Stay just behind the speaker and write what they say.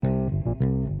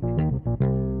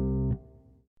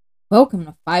Welcome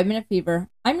to 5 Minute Fever.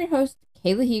 I'm your host,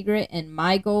 Kayla Hegret, and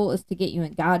my goal is to get you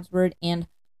in God's Word and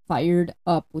fired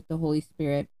up with the Holy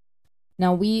Spirit.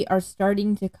 Now, we are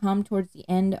starting to come towards the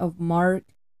end of Mark.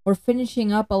 We're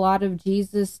finishing up a lot of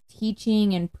Jesus'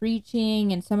 teaching and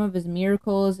preaching and some of his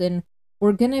miracles, and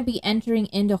we're going to be entering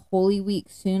into Holy Week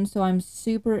soon, so I'm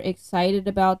super excited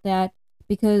about that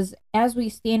because as we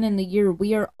stand in the year,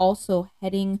 we are also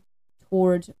heading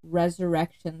towards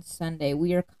Resurrection Sunday.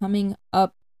 We are coming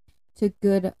up to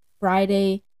Good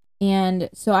Friday. And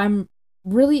so I'm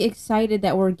really excited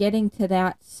that we're getting to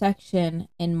that section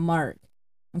in Mark.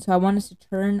 And so I want us to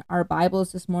turn our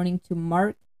Bibles this morning to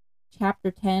Mark chapter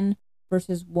 10,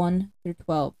 verses 1 through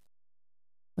 12,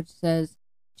 which says,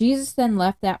 Jesus then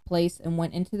left that place and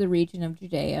went into the region of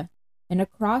Judea and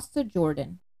across the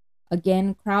Jordan.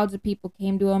 Again, crowds of people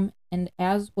came to him, and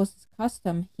as was his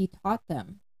custom, he taught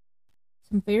them.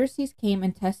 Some Pharisees came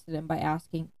and tested him by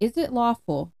asking, "Is it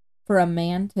lawful for a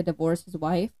man to divorce his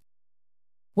wife?"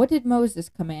 "What did Moses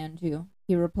command you?"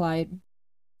 he replied.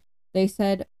 They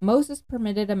said, "Moses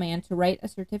permitted a man to write a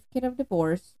certificate of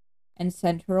divorce and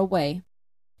send her away."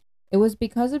 "It was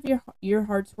because of your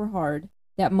hearts were hard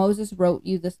that Moses wrote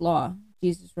you this law,"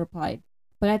 Jesus replied.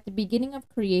 "But at the beginning of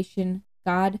creation,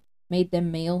 God made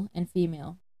them male and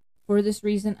female. For this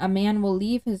reason, a man will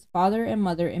leave his father and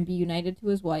mother and be united to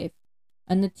his wife,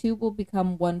 and the two will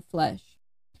become one flesh.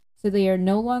 So they are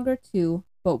no longer two,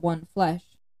 but one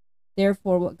flesh.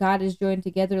 Therefore, what God has joined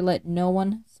together, let no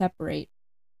one separate."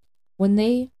 When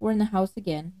they were in the house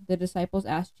again, the disciples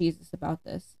asked Jesus about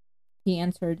this. He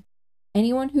answered,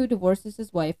 "Anyone who divorces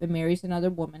his wife and marries another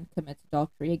woman commits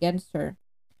adultery against her.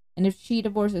 And if she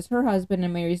divorces her husband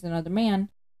and marries another man,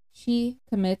 she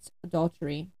commits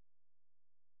adultery."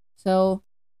 So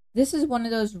this is one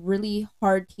of those really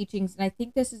hard teachings, and I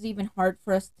think this is even hard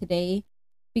for us today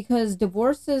because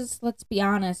divorce is, let's be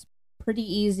honest, pretty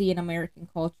easy in American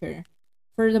culture.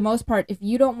 For the most part, if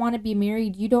you don't want to be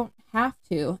married, you don't have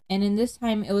to. And in this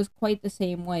time, it was quite the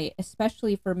same way,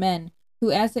 especially for men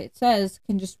who, as it says,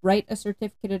 can just write a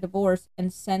certificate of divorce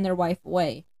and send their wife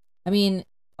away. I mean,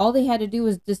 all they had to do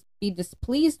was just be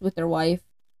displeased with their wife,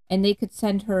 and they could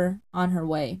send her on her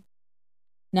way.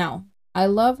 Now, I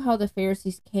love how the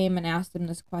Pharisees came and asked him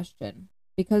this question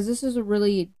because this is a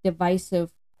really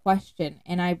divisive question,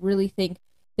 and I really think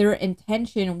their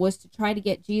intention was to try to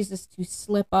get Jesus to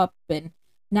slip up and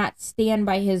not stand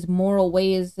by his moral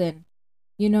ways. And,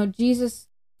 Jesus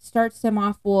starts them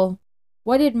off, "Well,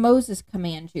 what did Moses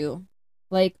command you?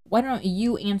 Like, why don't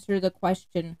you answer the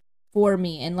question for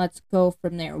me and let's go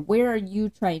from there. Where are you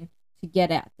trying to get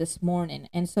at this morning?"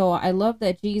 And so I love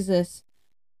that Jesus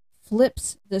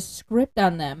flips the script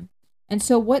on them. And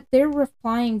so what they're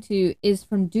replying to is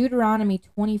from Deuteronomy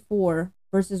 24,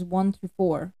 verses 1 through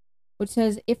 4, which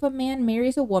says, "If a man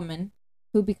marries a woman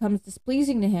who becomes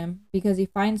displeasing to him because he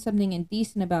finds something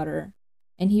indecent about her,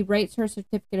 and he writes her a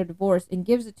certificate of divorce and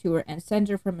gives it to her and sends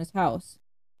her from his house.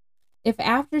 If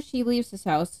after she leaves his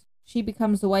house, she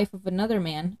becomes the wife of another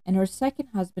man, and her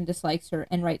second husband dislikes her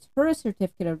and writes her a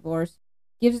certificate of divorce,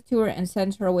 gives it to her and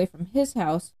sends her away from his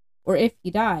house, or if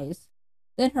he dies,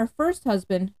 then her first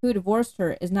husband, who divorced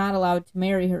her, is not allowed to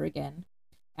marry her again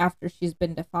after she's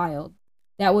been defiled.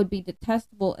 That would be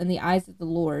detestable in the eyes of the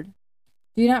Lord.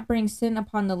 Do not bring sin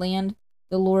upon the land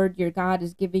the Lord your God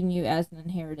is giving you as an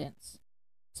inheritance."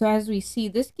 So as we see,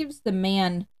 this gives the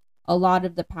man a lot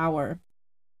of the power.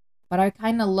 But I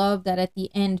kind of love that at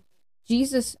the end,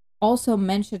 Jesus also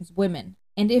mentions women.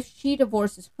 And if she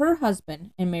divorces her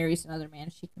husband and marries another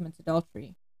man, she commits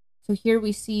adultery. So here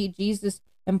we see Jesus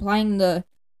implying the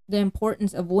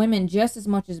importance of women just as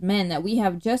much as men, that we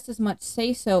have just as much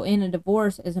say-so in a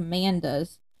divorce as a man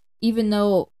does. Even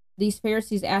though these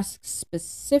Pharisees ask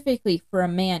specifically for a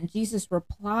man, Jesus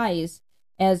replies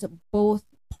as both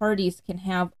parties can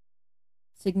have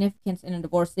significance in a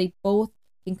divorce. They both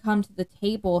can come to the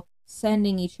table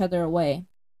sending each other away.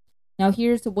 Now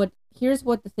here's what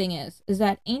the thing is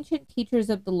that ancient teachers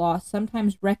of the law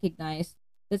sometimes recognized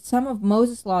that some of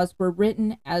Moses' laws were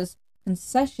written as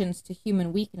concessions to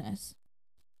human weakness.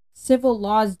 Civil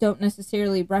laws don't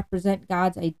necessarily represent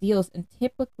God's ideals, and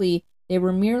typically they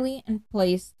were merely in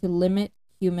place to limit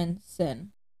human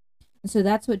sin. And so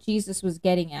that's what Jesus was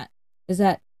getting at, is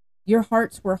that your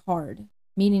hearts were hard,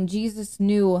 meaning Jesus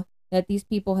knew that these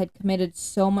people had committed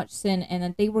so much sin and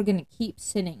that they were going to keep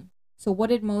sinning. So what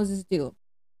did Moses do?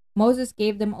 Moses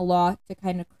gave them a law to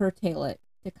kind of curtail it,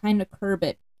 to kind of curb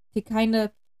it, to kind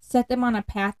of set them on a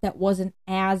path that wasn't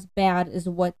as bad as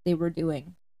what they were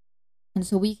doing. And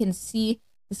so we can see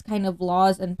this kind of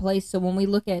laws in place. So when we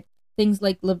look at things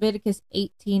like Leviticus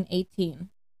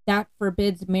 18:18, that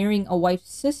forbids marrying a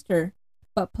wife's sister,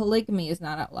 but polygamy is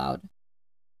not allowed.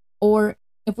 Or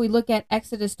if we look at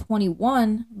Exodus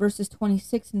 21, verses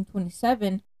 26 and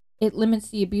 27, it limits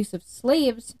the abuse of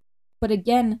slaves, but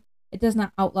again, it does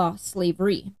not outlaw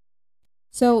slavery.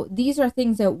 So these are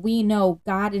things that we know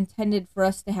God intended for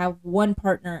us to have one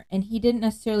partner, and he didn't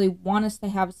necessarily want us to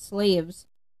have slaves.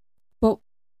 But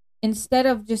instead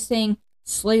of just saying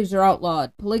slaves are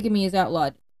outlawed, polygamy is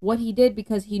outlawed, what he did,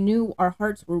 because he knew our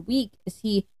hearts were weak, is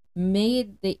he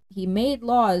made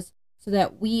laws so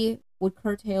that we would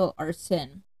curtail our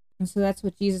sin. And so that's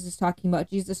what Jesus is talking about.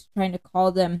 Jesus is trying to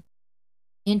call them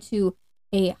into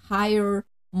a higher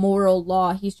moral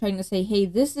law. He's trying to say, hey,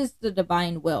 this is the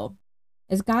divine will,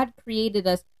 as God created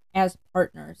us as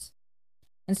partners.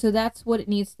 And so that's what it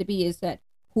needs to be, is that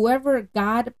whoever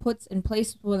God puts in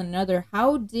place with one another,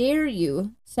 how dare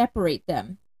you separate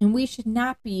them? And we should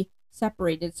not be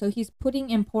separated. So he's putting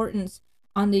importance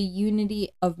on the unity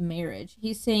of marriage.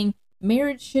 He's saying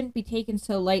marriage shouldn't be taken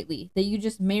so lightly, that you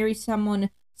just marry someone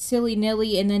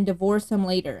silly-nilly and then divorce them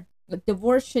later. But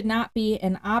divorce should not be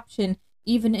an option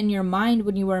even in your mind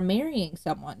when you are marrying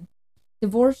someone.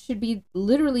 Divorce should be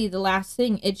literally the last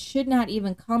thing. It should not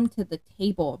even come to the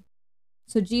table.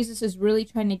 So Jesus is really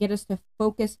trying to get us to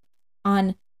focus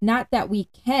on not that we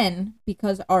can,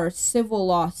 because our civil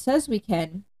law says we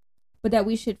can, but that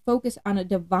we should focus on a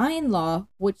divine law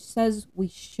which says we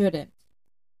shouldn't.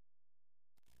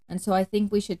 And so I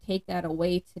think we should take that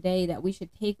away today, that we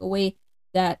should take away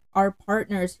that our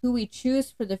partners, who we choose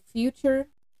for the future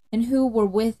and who we're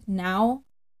with now,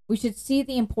 we should see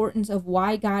the importance of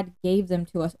why God gave them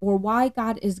to us, or why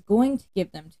God is going to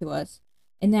give them to us,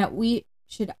 and that we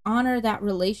should honor that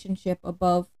relationship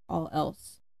above all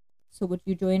else. So would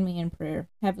you join me in prayer?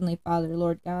 Heavenly Father,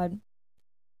 Lord God,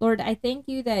 Lord, I thank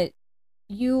you that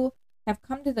you have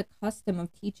come to the custom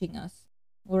of teaching us.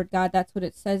 Lord God, that's what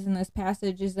it says in this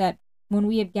passage, is that when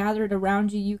we have gathered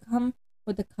around you, you come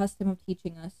with the custom of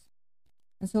teaching us.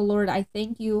 And so, Lord, I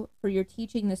thank you for your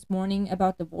teaching this morning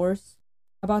about divorce,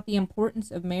 about the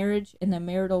importance of marriage and the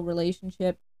marital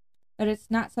relationship, that it's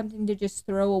not something to just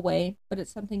throw away, but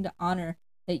it's something to honor,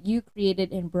 that you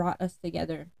created and brought us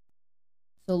together.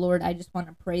 So, Lord, I just want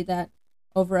to pray that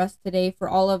over us today, for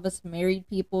all of us married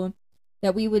people,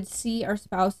 that we would see our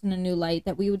spouse in a new light,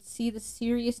 that we would see the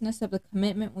seriousness of the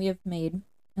commitment we have made.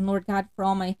 And Lord God, for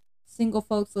all my single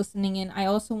folks listening in, I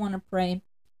also want to pray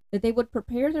that they would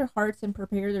prepare their hearts and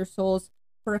prepare their souls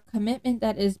for a commitment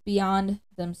that is beyond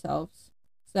themselves,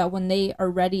 so that when they are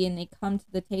ready and they come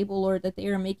to the table, Lord, that they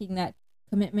are making that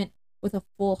commitment with a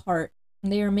full heart.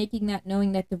 And they are making that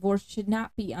knowing that divorce should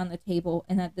not be on the table,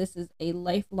 and that this is a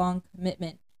lifelong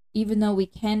commitment. Even though we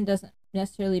can doesn't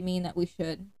necessarily mean that we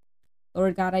should.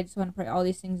 Lord God, I just want to pray all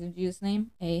these things in Jesus'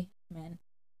 name. Amen.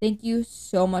 Thank you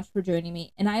so much for joining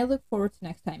me, and I look forward to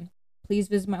next time. Please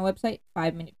visit my website,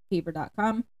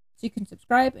 5minutefever.com, so you can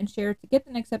subscribe and share to get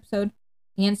the next episode,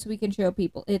 and so we can show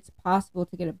people it's possible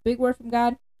to get a big word from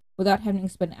God without having to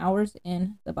spend hours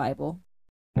in the Bible.